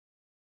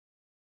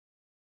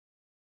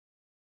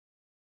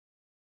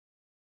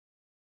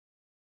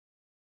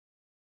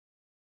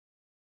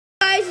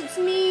it's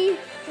me,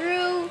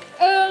 Drew,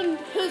 and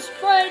his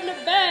friend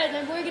Ben,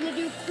 and we're gonna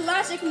do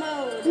classic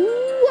mode.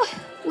 Ooh.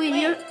 Wait,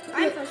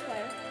 I'm first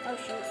player. Oh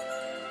shoot.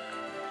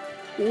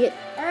 Yeah.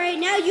 All right,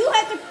 now you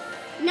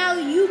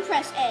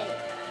press A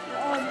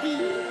or B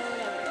or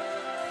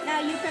whatever. Now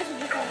you press it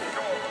before me.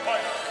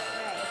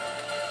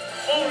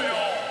 All right.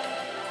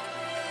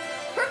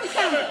 Perfect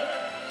combo.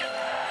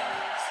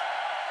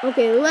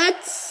 Okay,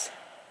 let's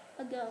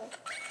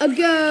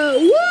go.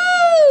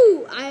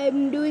 Woo!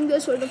 I'm doing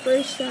this for the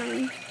first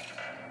time.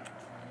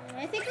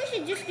 I think we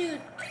should just do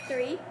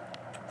 3.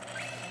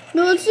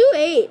 No, let's do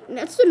 8.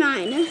 Let's do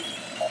 9.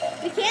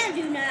 We can't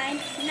do 9.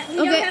 We Okay.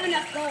 don't have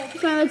enough gold.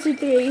 Fine, let's do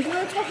 3. No,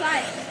 let's go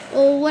 5.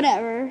 Oh,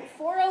 whatever.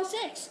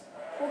 406.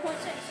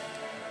 4.6.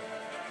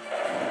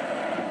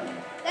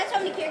 That's how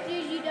many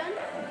characters you done?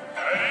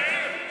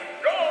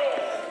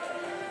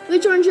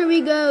 Which one should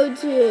we go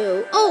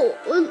to? Oh,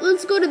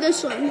 let's go to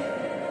this one.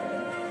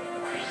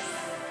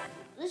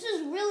 This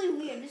is really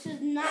weird. This is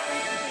not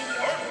like the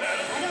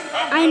previous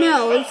one. I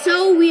know, it's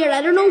so weird.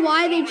 I don't know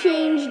why they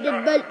changed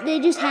it, but they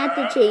just had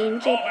to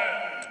change it.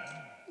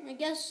 I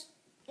guess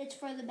it's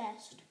for the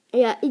best.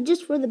 Yeah, it's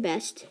just for the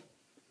best.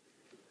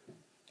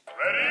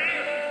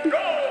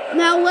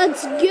 Now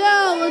let's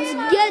go. Let's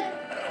get...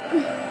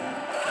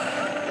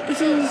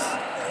 This is...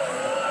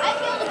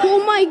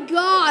 Oh my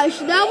gosh,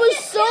 that was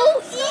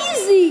so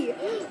easy.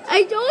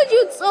 I told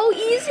you it's so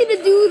easy to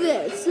do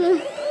this.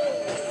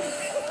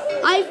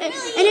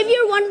 And if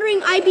you're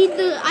wondering, I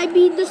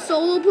beat the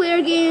solo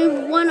player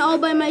game one all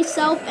by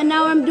myself, and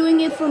now I'm doing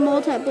it for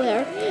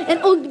multiplayer.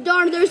 And oh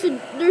darn, there's a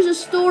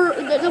store.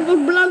 There's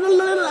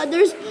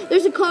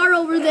a car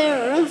over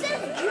there. It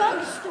says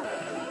drugstore.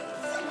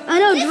 I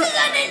know. This is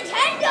a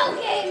Nintendo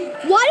game.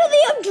 Why do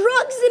they have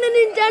drugs in a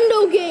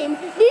Nintendo game?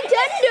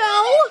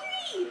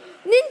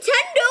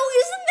 Nintendo,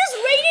 isn't this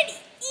rated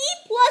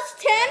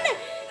E+10?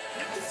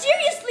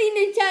 Seriously,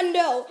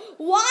 Nintendo,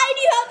 why do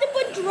you have to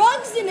put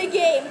drugs in a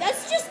game?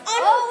 That's just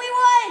Oh, we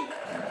won!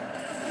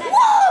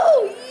 Whoa!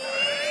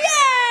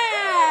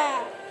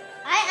 Yeah!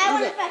 I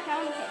want it back.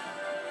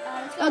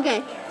 Let's go. Okay,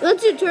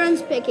 let's do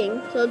turns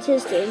picking, so it's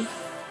his turn.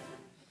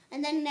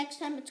 And then next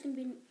time it's going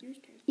to be your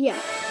turn. Yeah.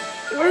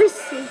 Where's...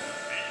 You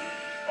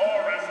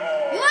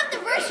have to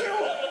verse your...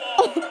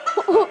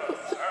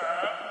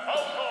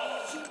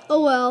 Oh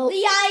well.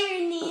 The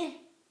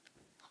irony.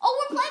 Oh,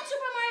 we're playing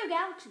Super Mario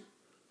Galaxy.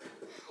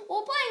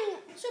 We're playing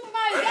Super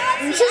Mario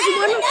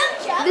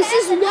Galaxy. This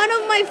is one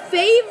of my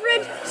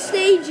favorite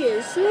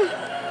stages.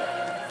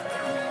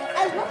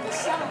 I love the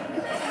song.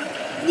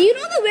 Do you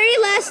know the very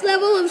last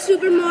level of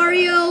Super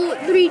Mario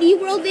 3D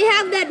World? They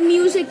have that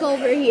music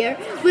over here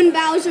when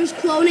Bowser's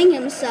cloning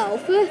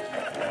himself. When?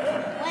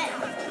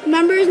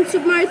 Remember in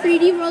Super Mario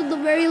 3D World, the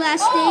very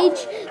last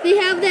stage? They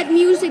have that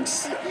music.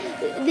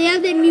 They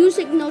have that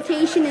music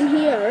notation in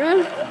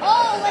here.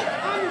 Oh, like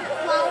on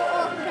Flower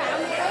or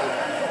Crown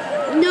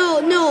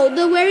World? No,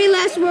 the very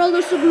last world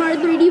of Super Mario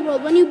 3D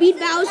World. When you beat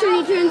Bowser,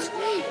 he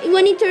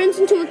turns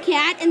into a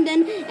cat, and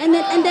then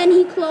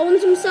he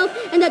clones himself,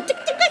 and the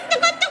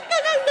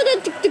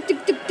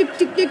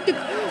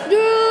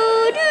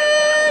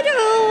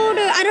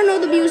I don't know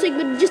the music,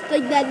 but just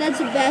like that, that's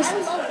the best. I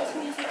love this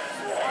music.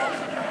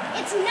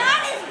 It's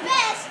not as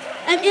best.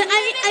 And it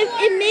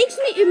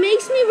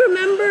makes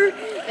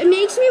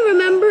me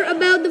remember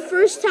about the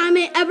first time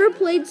I ever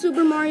played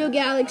Super Mario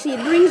Galaxy.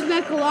 It brings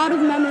back a lot of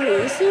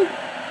memories.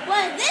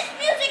 But this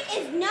music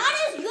is not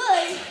as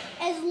good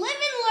as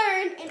Live and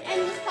Learn and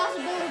Endless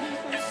Possibilities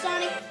from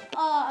Sonic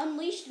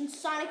Unleashed and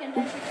Sonic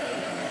Adventure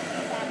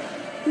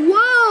 2.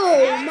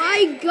 Whoa,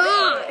 my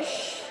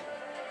gosh.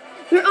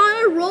 We're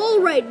on a roll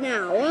right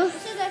now.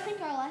 This is, I think,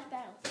 our last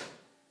battle.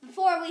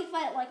 Before we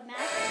fight like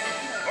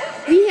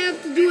Master. We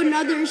have to do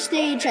another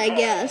stage, I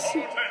guess.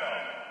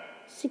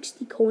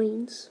 60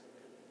 coins.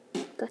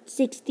 Got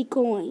 60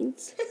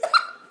 coins.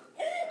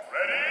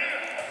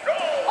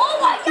 Oh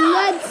my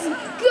god! Let's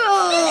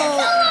go! This is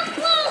so up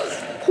close!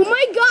 Oh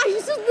my gosh,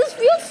 this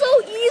feels so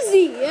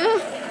easy.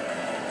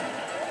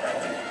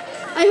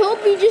 I hope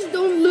we just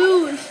don't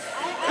lose.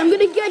 I'm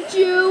gonna get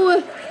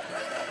you.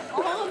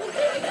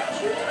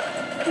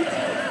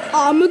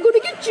 I'm gonna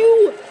get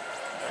you.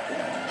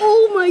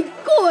 Oh my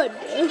god.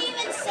 You shouldn't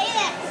even say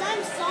that because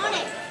I'm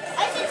Sonic.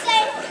 I should say,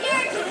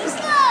 you're too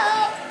slow.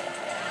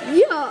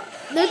 Yeah,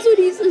 that's what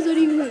he says when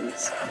he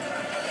wins.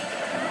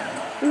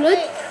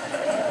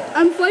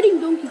 I'm fighting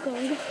Donkey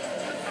Kong.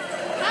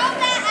 How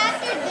about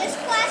after this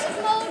classic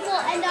mode,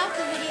 we'll end off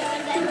the video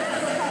and then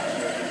part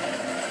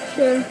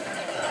 2? Sure.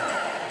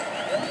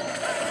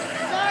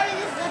 Sorry,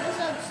 this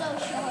episode's so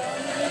short.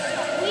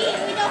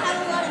 We don't have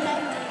a lot of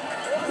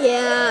memory.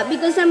 Yeah,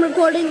 because I'm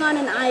recording on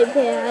an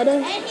iPad.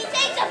 And he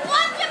takes a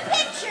bunch of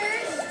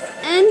pictures.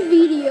 And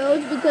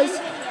videos because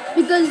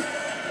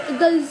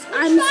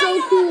I'm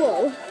so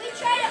cool. We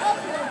try to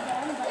upload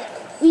them,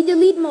 but We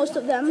delete most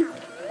of them.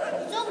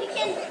 so we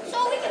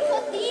can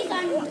put these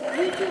on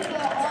YouTube for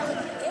all of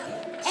you.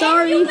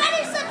 Sorry. And you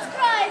better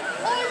subscribe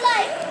or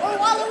like, or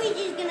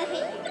Waluigi's gonna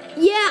hit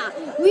you. Yeah,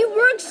 We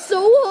worked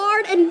so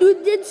hard and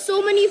did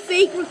so many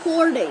fake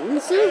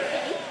recordings.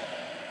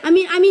 I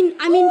mean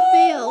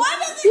fail. Why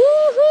does it?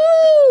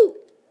 Woohoo!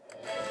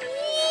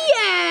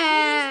 Tell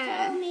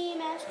Yeah! me,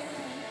 Master.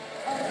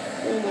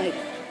 Oh my.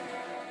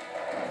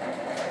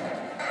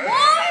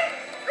 What?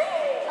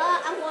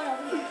 I'm going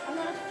over here. I'm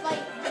gonna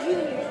fight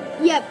Junior.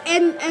 Yep,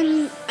 and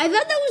I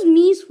thought that was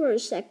Mies for a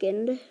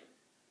second. It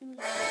was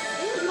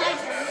my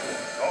turn.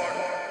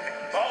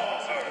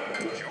 Bowser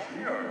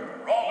Jr.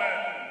 Robin.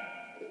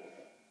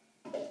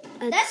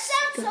 That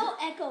sounds so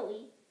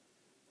echoey.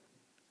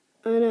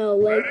 I know,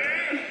 like,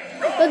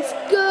 let's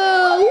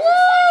go!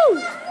 Woo!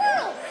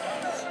 Squirrel.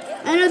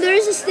 I know there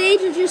is a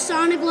stage which is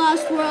Sonic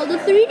Lost World. The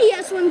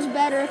 3DS one's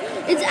better.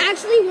 It's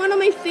actually one of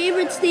my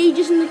favorite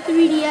stages in the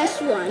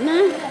 3DS one.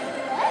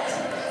 What?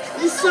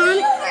 The Sonic.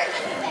 New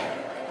version of it.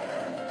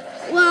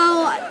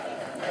 Well,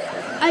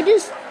 I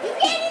just. You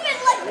can't even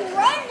like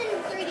run in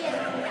 3D.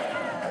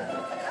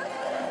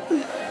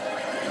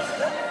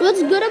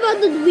 What's good about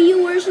the Wii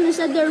U version is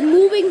that they're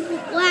moving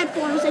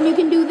platforms and you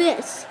can do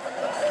this.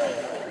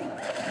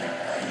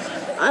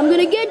 I'm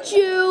gonna get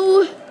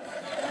you.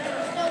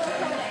 Still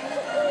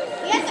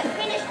recording. We have to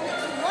finish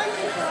this once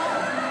and for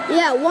all.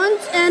 Yeah,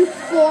 once and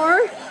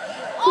for.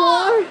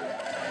 All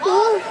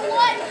for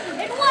one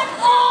and one.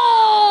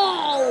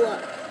 All.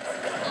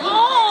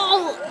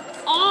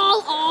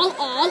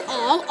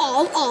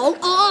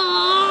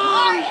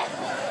 Mario.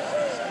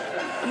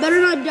 I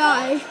better not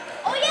die.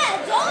 Oh yeah,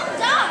 don't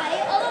die.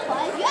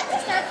 Otherwise, you have to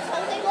start this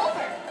whole thing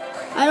over.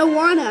 I don't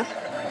wanna.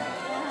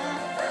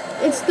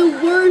 It's the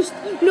worst.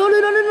 No.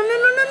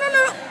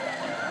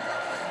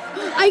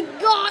 I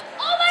got.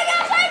 Oh my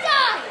gosh, I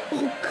died.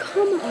 Oh,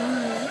 come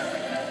on.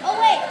 Oh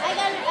wait, I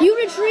got an. You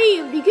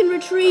retrieved. You can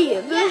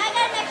retrieve. Yeah, I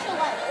got an extra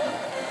life.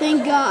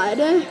 Thank God.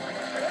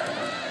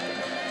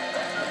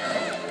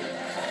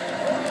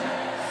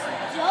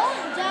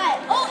 Don't die.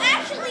 Oh,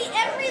 actually,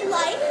 every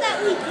life that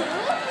we do,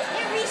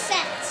 it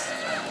resets.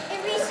 It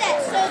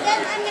resets. So then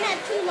I'm gonna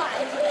have 2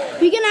 lives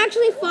again. We can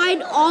actually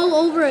fight all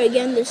over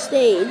again the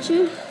stage.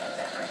 Wait,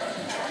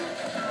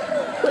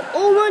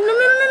 oh no.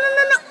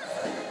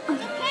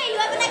 It's okay, you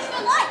have an extra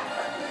life.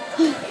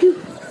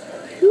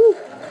 Phew.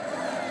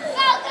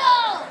 Falco!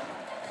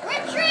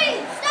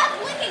 Retrieve! Stop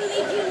licking me,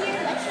 Junior.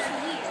 That's just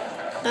weird.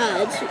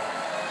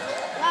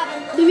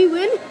 Robin. Did we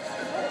win?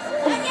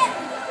 Not yet.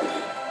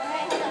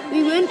 Alright, hold on. We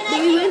win? Can I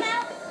Did we take win? him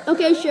out?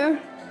 Okay, sure.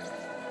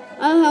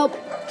 I'll help.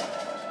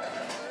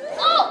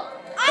 Oh!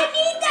 I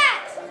need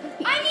that!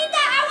 I need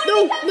that! I want to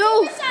become No.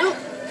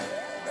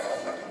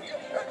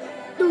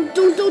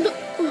 Don't.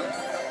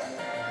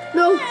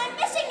 No. I'm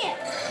missing it!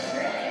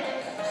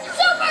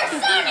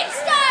 Supersonic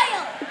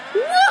style!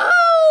 No!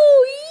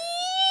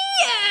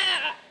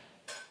 Yeah!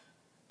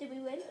 Did we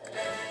win?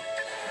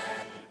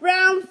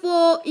 Round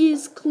 4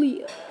 is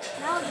clear.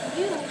 Now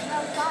you,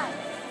 round 5.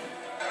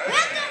 We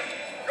have to...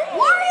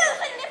 Wario's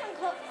in different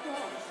clothes.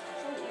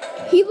 So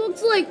weird. He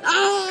looks like,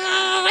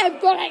 I'm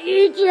gonna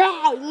eat you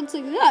out. He looks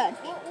like that.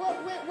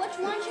 Which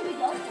one should we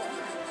go for?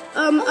 I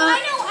know. I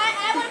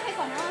want to pick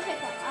one.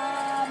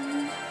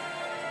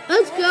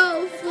 Let's go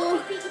Go for,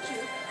 for Pikachu.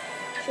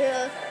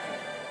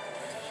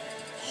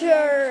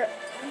 sure.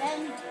 And then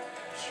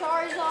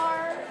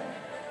Charizard.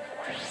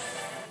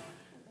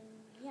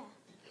 Yeah.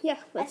 Yeah, I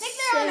let's think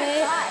they're on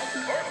say. our side.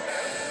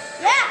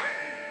 Yeah.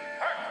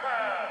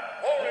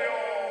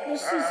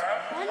 This is,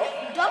 And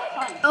Duck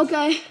Hunt.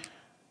 okay.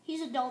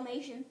 He's a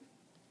Dalmatian.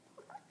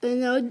 I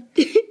know.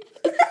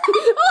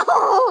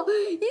 Oh,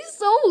 he's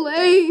so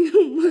lame.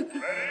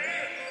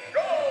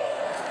 Oh,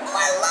 I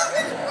love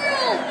this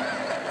world.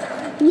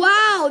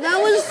 Wow, that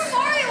was, Super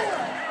Mario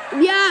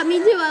World. yeah, me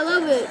too, I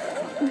love it.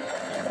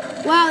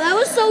 Wow, that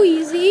was so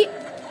easy. I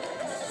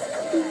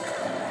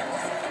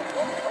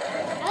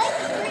like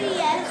the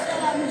 3DS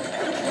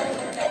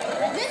controller better,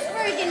 but this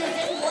version is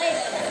just way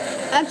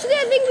better. Actually,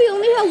 I think we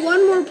only have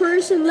one more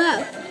person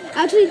left.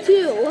 Actually, 2.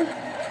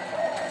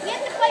 We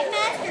have to fight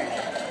Master.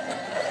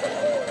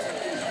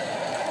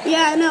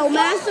 Yeah, no,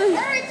 Master.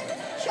 Birds,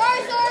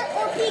 Charizard,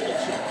 or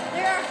Pikachu.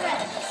 They're our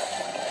friends.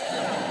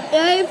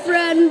 Hey,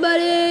 friend,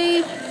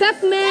 buddy.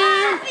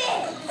 Pac-Man. Stop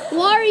it!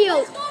 Wario.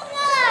 What's going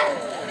on?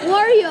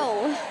 Wario.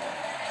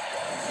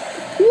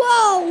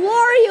 Whoa,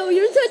 Wario,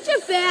 you're such a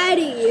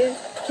fatty.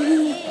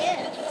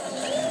 Yeah.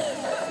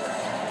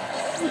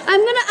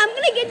 I'm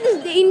gonna get this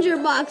danger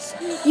box.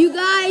 You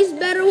guys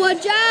better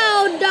watch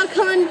out, Duck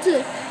Hunt.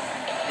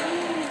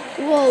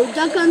 Whoa,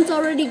 Duck Hunt's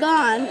already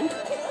gone.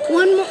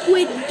 One more,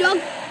 wait, Duck.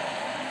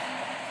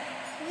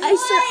 I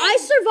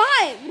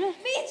survived.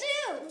 Me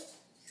too.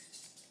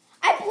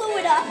 I blew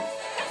it up.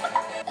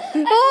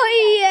 Oh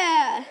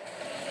yeah.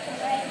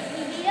 Alright,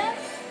 we beat us.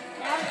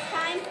 Now it's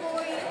time for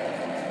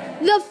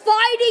The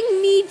Fighting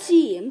Me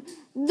team.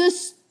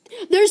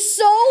 They're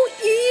so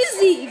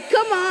easy.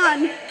 Come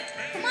on.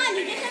 Come on,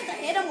 you just have to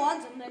hit them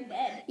once and they're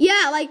dead.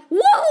 Yeah, like woo,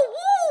 woo,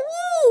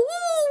 woo,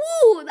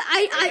 woo, woo.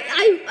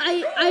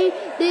 I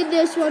did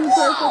this one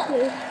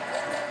perfectly.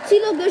 See,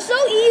 look, they're so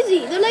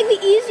easy. They're like the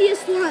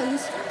easiest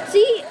ones.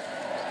 See?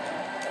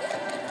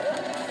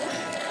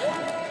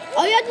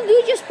 have to do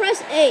is just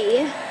press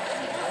A.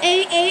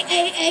 A.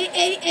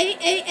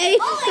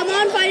 Oh, Come I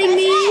on, did fighting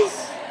press bees.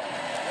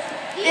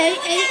 Do you A. know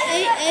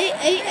what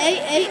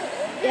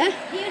Yeah?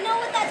 Do you know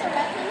what that's a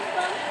reference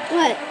from?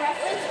 What? A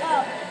reference?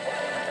 Oh.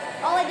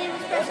 All I did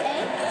was press A.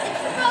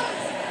 It's from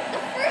the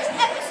first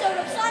episode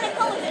of Sonic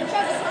Colors and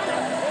Chugga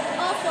Conroy.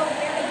 Also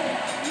very good.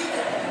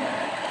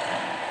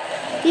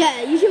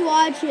 Yeah, you should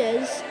watch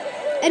his.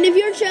 And if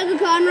you're Chugga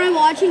Conroy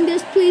watching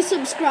this, please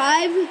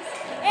subscribe.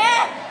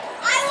 Yeah,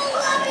 I will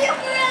love you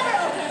forever.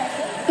 Okay, that's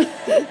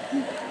it.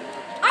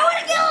 I want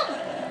to kill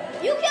him.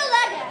 You kill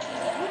that guy.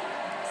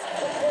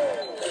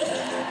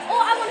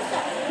 Oh, I want to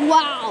stop.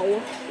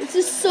 Wow, this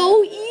is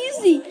so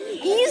easy.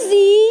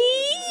 Easy.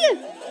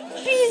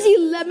 Peasy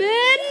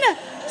lemon.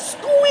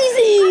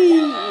 Squeezy.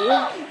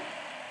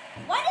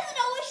 Why does it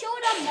always show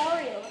it on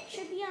Mario? It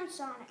should be on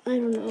Sonic. I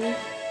don't know.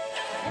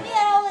 Maybe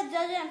that all it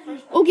does it on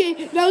first. Okay,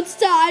 now it's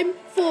time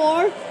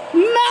for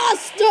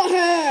Master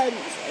Hands.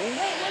 Wait,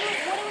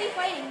 what are we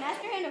fighting?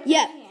 Master Hand or Crazy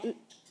Yeah, Hand?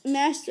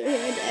 Master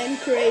Hand and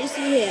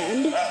Crazy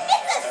Hand.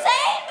 It's the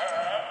same.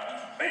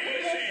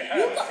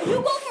 You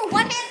go for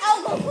one hand.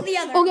 I'll go for the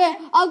other. Okay,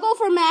 I'll go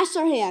for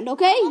Master Hand,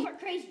 okay? Go for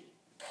Crazy.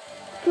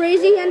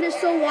 Crazy Hand is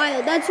so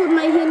wild. That's what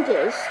my hint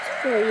is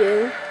for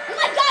you. Oh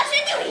my gosh!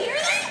 Did you hear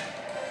that?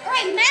 All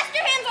right, Master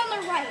Hand's on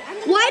the right.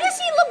 Why does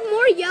he look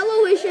more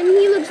yellowish and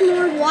he looks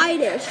more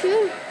whitish?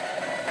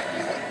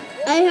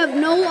 I have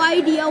no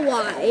idea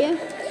why.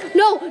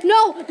 No!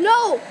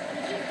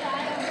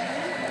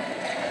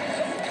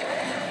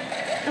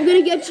 I'm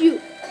gonna get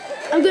you.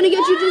 I'm gonna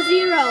get you to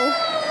 0.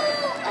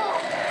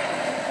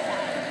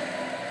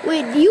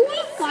 Wait, do you want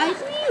to fight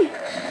me?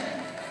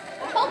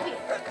 I'll help you.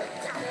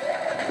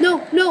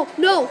 No. No,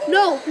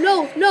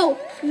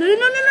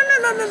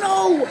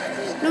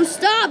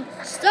 stop.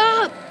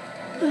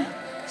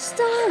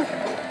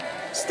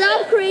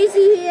 Stop,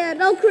 Crazy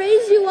Hand. I'll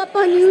craze you up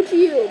on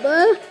YouTube.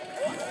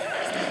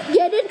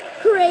 Get it?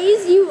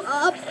 Craze you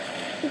up.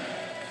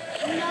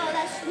 No,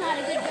 that's not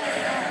a good joke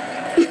at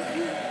all.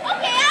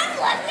 Okay, I'm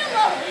left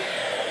alone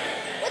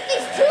with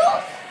these two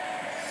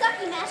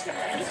sucky Master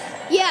Hands.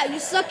 Yeah, you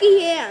sucky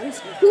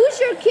hands. Who's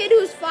your kid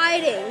who's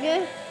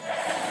fighting?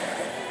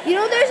 You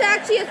know, there's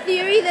actually a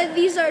theory that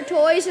these are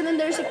toys and then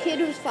there's a kid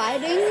who's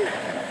fighting.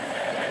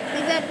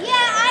 Like that. Yeah,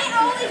 I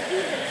always do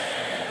this.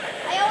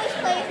 I always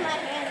play with my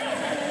hands.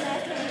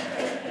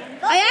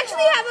 I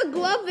actually have a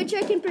glove which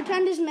I can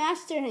pretend is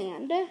Master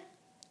Hand.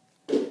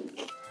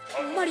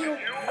 Mario.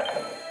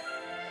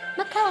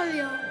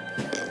 Macario.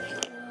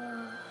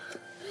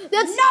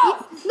 That's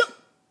No!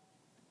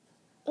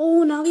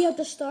 Oh, now we have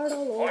to start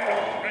all over.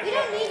 You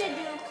don't need to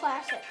do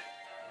classic.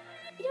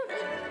 You don't need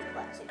to do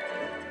classic.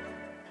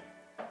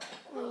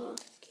 Oh,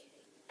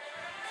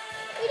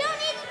 We don't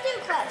need to do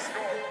classic.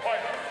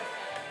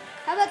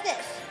 How about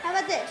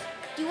this?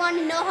 Do you want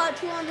to know how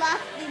to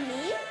unlock the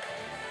meme?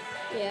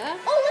 yeah.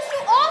 Oh, let's do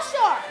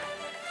All-Star.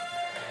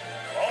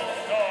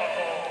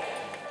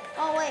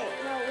 Oh, wait.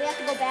 No, we have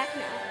to go back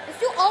now. Let's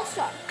do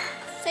All-Star.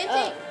 Same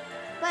thing.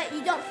 But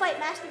you don't fight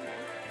Master Hand.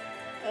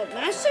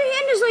 Master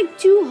Hand is like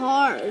too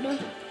hard.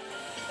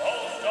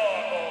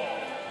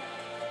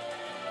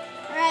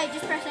 Alright,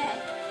 just press A. Now,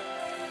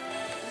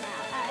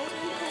 I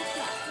can press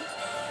Y.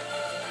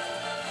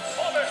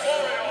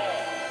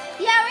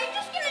 Yeah, we're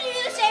just going to do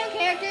the same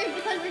characters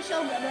because we're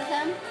so good with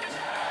them.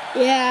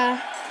 Yeah.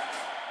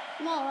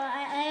 Well,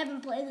 I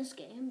haven't played this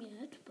game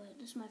yet, but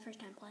this is my first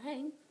time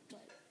playing.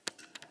 But...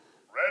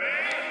 Ready,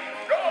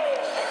 go!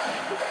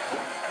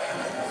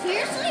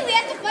 Seriously, we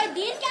have to fight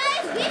these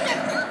guys?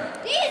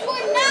 These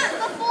were not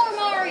before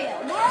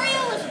Mario.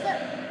 Mario was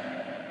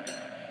first.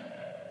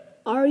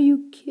 Are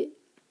you kidding?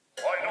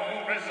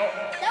 Final result.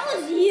 That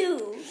was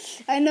you.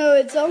 I know,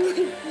 it's all my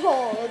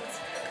fault.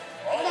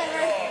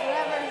 Whatever.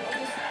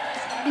 Just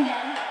start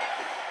again.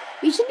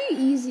 We should do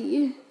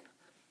easy.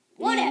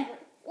 Whatever.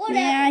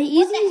 Yeah,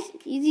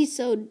 easy's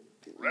so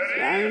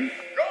darn.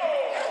 Go!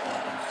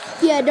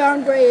 Yeah,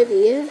 darn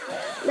gravy.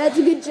 That's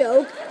a good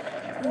joke.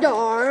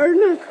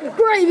 Darn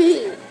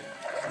gravy.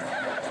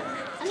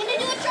 I'm gonna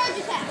do a charge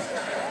attack.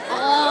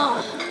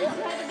 Oh.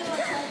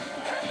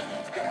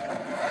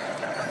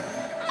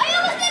 I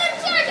almost did a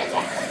charge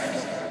attack.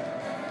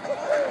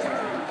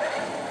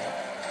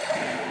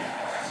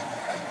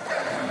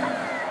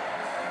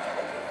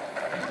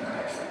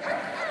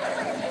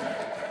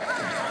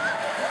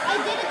 I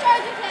did a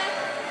charge attack.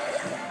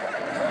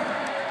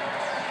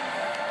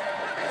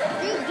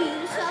 Do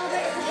you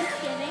celebrate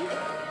Thanksgiving?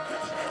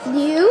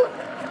 You?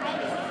 I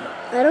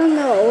do. I don't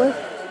know.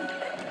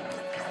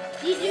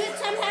 Do you do it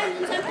sometimes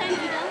and sometimes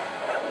you don't?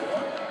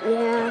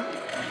 Yeah.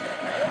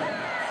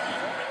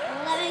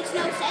 Well, that makes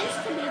no sense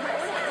to me, but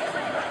whatever.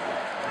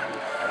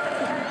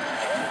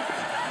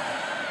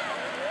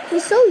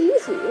 It's so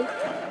easy.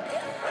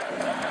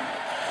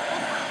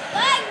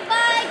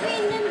 Bye,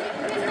 Green Ninja.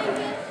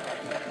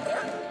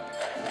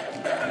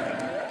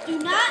 Do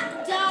not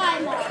die,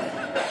 Mario.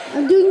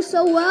 I'm doing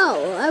so well.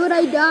 Why would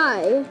I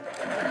die?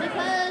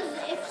 Because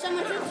if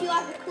someone hits you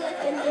off a cliff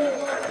and then you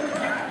go up.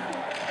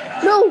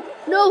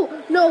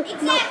 No.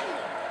 Exactly.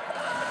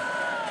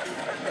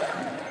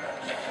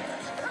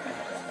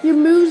 Your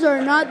moves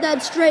are not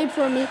that straight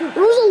for me.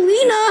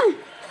 Rosalina!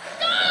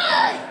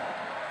 God!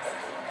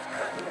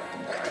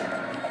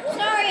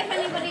 Sorry if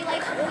anybody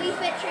likes Wii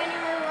Fit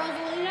Trainer or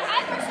Rosalina.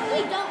 I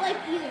personally don't like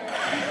either.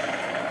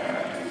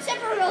 Except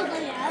for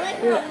Rosalina. I like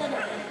her a little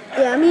bit.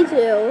 Yeah, me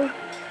too.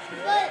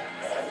 But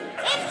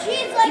if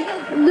she's like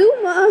a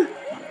Luma.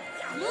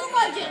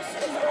 Luma just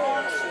is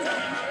awesome.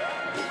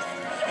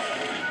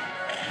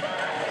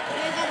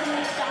 I got the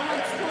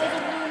McDonald's toys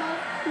of Luma.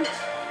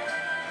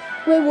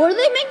 Wait, were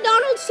they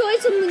McDonald's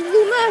toys of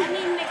Luma?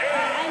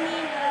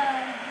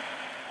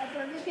 A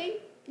Burger King?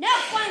 No,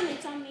 finally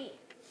it's on me.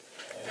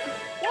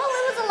 Well,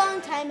 it was a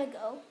long time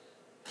ago.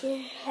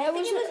 Yeah, I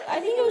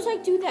think it was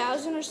like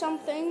 2000 or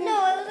something.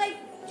 No, it was like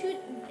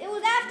it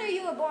was after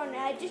you were born, and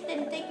I just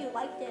didn't think you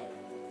liked it.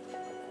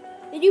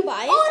 Did you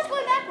buy it? Oh, it's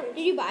going backwards.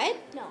 Did you buy it?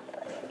 No.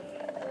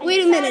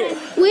 Wait a minute.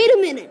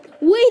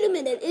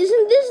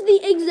 Isn't this the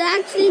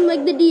exact same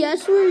like the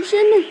DS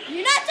version?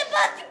 You're not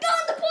supposed to go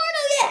in the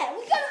portal yet.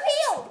 We got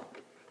healed.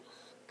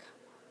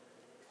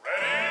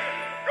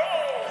 Ready, go!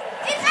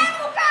 It's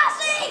Animal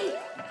Crossing.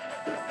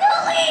 No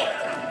leave.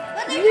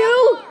 But there's No.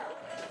 car.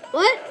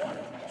 What?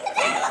 It's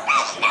Animal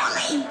Crossing. No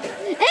leave.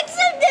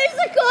 Except there's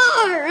a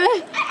car.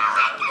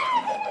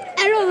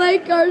 I don't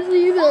like cars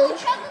either. Oh,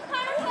 Chuckle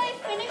Connor Play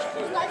finished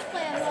his Let's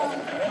Play of Animal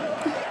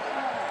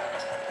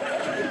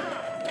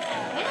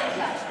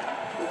Crossing.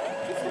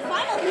 It's the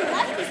final. He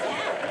left his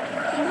town.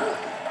 He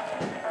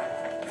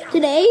moved.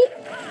 Today? No,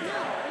 it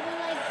was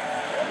like,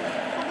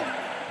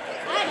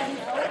 I don't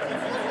know. It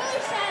was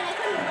really sad. I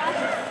couldn't watch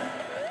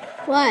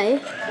it. Why?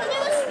 Because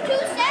it was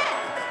too sad.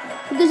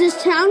 Because his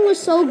town was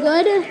so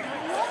good. I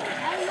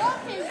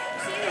loved his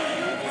series.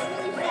 It was just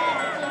really sad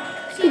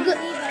to see him Because,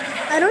 leave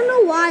us. I don't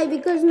know why.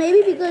 Because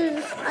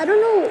I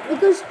don't know.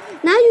 Because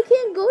now you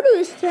can't go to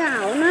his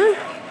town. Huh?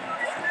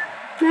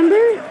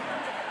 Remember?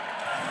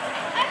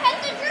 I had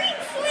the dream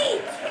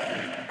suite.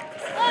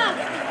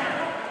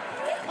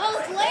 Oh,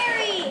 it's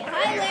Larry.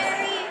 Hi,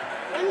 Larry.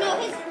 Oh no,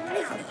 he's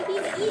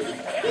Iggy.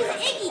 He's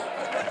Iggy.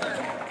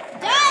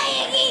 Die,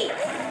 Iggy.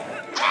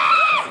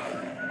 Ah!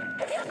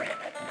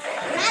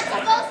 I'm not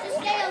supposed to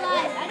stay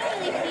alive. I don't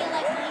really feel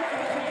like playing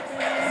for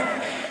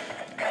Smash.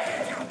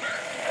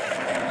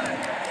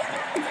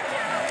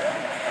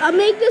 I'll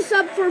make this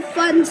up for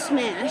Fun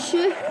Smash.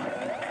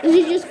 This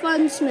is just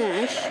Fun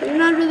Smash. You're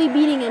not really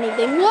beating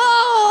anything.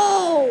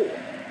 Whoa!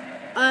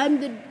 I'm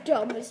the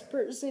dumbest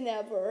person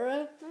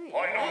ever.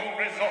 Final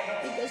result.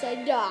 Because I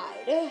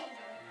died.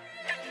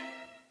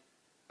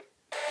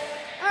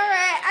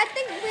 Alright, I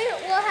think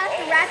we'll have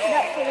to wrap it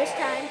up for this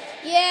time.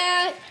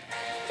 Yeah.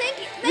 Thank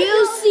you.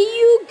 We'll see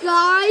you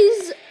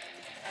guys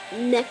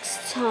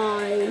next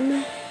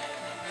time.